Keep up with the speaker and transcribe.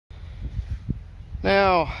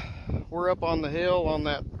Now we're up on the hill on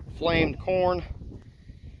that flamed corn,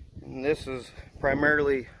 and this is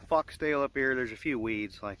primarily foxtail up here. There's a few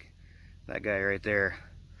weeds like that guy right there,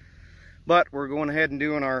 but we're going ahead and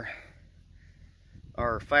doing our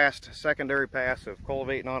fast secondary pass of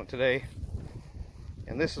cultivating on it today.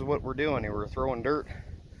 And this is what we're doing here. We're throwing dirt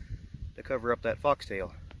to cover up that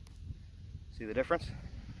foxtail. See the difference?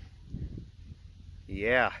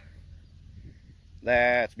 Yeah,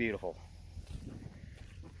 that's beautiful.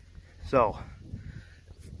 So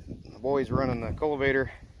the boy's running the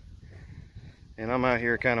cultivator, and I'm out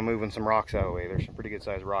here kind of moving some rocks out of the way. There's some pretty good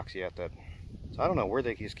sized rocks yet so I don't know where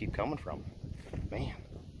they just keep coming from. Man,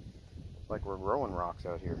 like we're growing rocks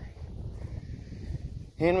out here.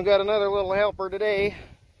 And we got another little helper today.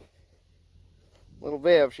 Little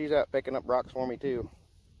Viv, she's out picking up rocks for me too.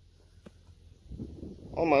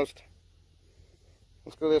 Almost.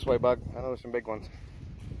 Let's go this way, bug. I know there's some big ones.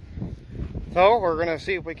 So we're gonna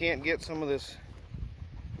see if we can't get some of this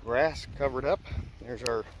grass covered up. There's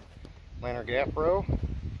our Lanner Gap row.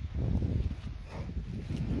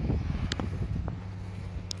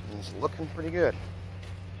 It's looking pretty good.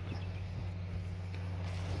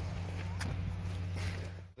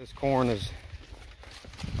 This corn is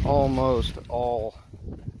almost all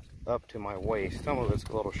up to my waist. Some of it's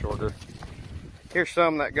a little shorter. Here's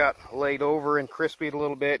some that got laid over and crispied a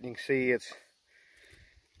little bit. You can see it's,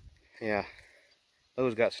 yeah,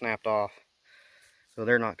 those got snapped off, so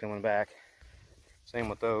they're not coming back. Same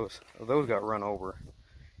with those. Those got run over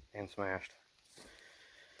and smashed.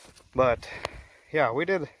 But yeah, we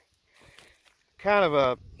did kind of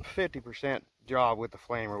a 50% job with the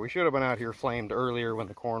flamer. We should have been out here flamed earlier when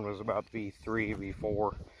the corn was about V3,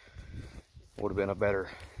 V4. Would have been a better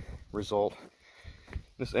result.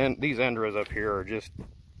 These end rows up here are just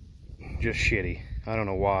shitty. I don't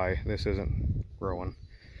know why this isn't growing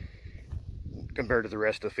compared to the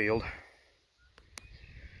rest of the field.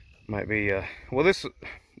 Might be well, this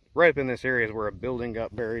right up in this area is where a building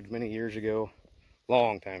got buried many years ago,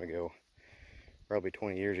 long time ago, probably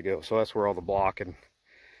 20 years ago. So that's where all the block and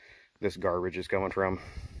this garbage is coming from.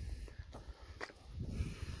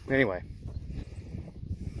 Anyway,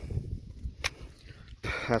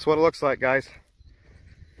 that's what it looks like, guys.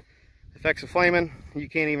 Effects of flaming, you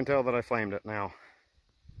can't even tell that I flamed it now.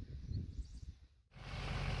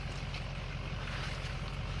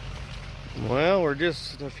 Well, we're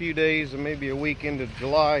just a few days, maybe a week into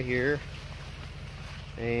July here,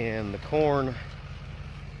 and the corn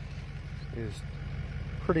is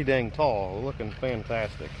pretty dang tall, looking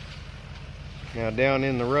fantastic. Now down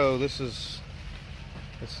in the row, this is,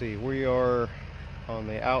 let's see, we are on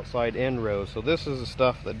the outside end row, so this is the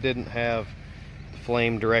stuff that didn't have the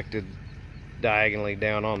flame directed diagonally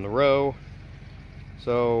down on the row.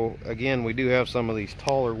 So again, we do have some of these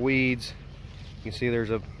taller weeds. You can see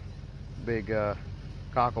there's a big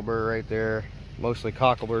cocklebur right there. Mostly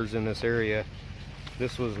cockleburs in this area.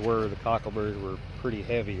 This was where the cockleburs were pretty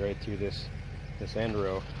heavy right through this end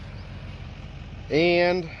row.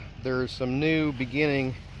 And there's some new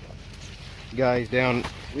beginning guys down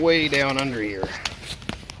way down under here.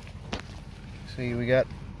 See, we got,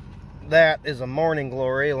 that is a morning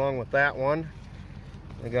glory along with that one.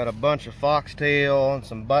 We got a bunch of foxtail and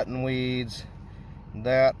some button weeds.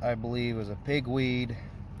 That, I believe, is a pigweed.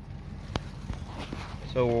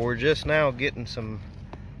 So we're just now getting some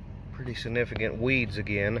pretty significant weeds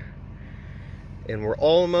again. And we're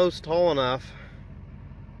almost tall enough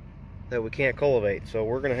that we can't cultivate. So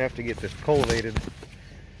we're gonna have to get this cultivated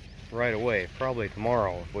right away, probably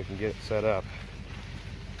tomorrow if we can get it set up.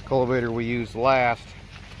 The cultivator we used last,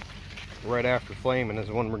 right after flaming, is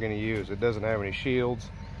the one we're going to use. It doesn't have any shields.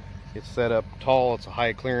 It's set up tall. It's a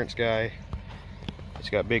high clearance guy. It's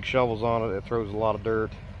got big shovels on it. It throws a lot of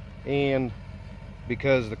dirt. And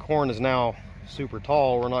because the corn is now super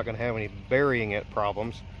tall, we're not going to have any burying it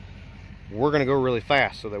problems. We're going to go really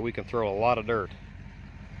fast so that we can throw a lot of dirt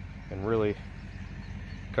and really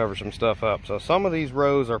cover some stuff up. So some of these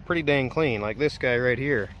rows are pretty dang clean, like this guy right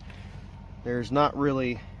here. There's not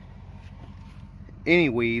really any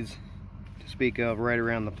weeds to speak of right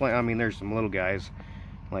around the plant. I mean, there's some little guys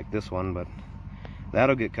like this one, but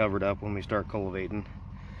that'll get covered up when we start cultivating.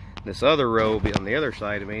 This other row on the other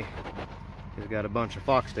side of me has got a bunch of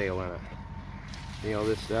foxtail in it. You know,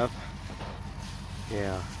 this stuff.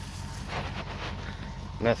 Yeah.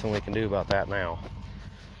 Nothing we can do about that now.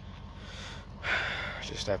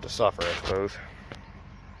 Just have to suffer, I suppose.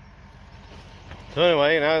 So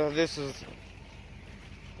anyway, now this is,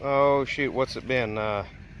 oh shoot, what's it been?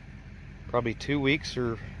 Probably 2 weeks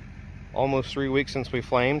or almost 3 weeks since we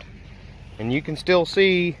flamed. And you can still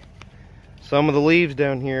see some of the leaves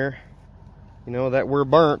down here you know, that we're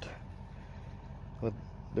burnt. With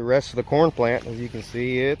the rest of the corn plant, as you can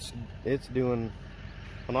see, it's doing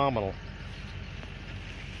phenomenal.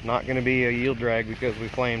 Not going to be a yield drag because we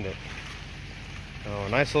flamed it. So a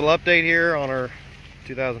nice little update here on our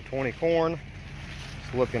 2020 corn.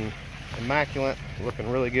 It's looking immaculate, looking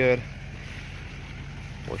really good.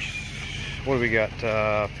 What do we got?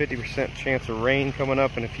 50% chance of rain coming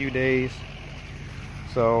up in a few days.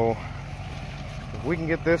 So if we can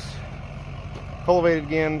get this cultivated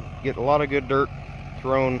again, get a lot of good dirt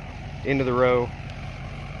thrown into the row,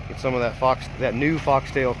 get some of that new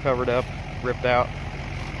foxtail covered up, ripped out,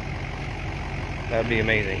 that'd be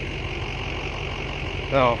amazing.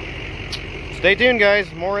 So stay tuned,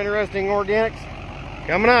 guys. More interesting organics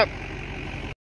coming up.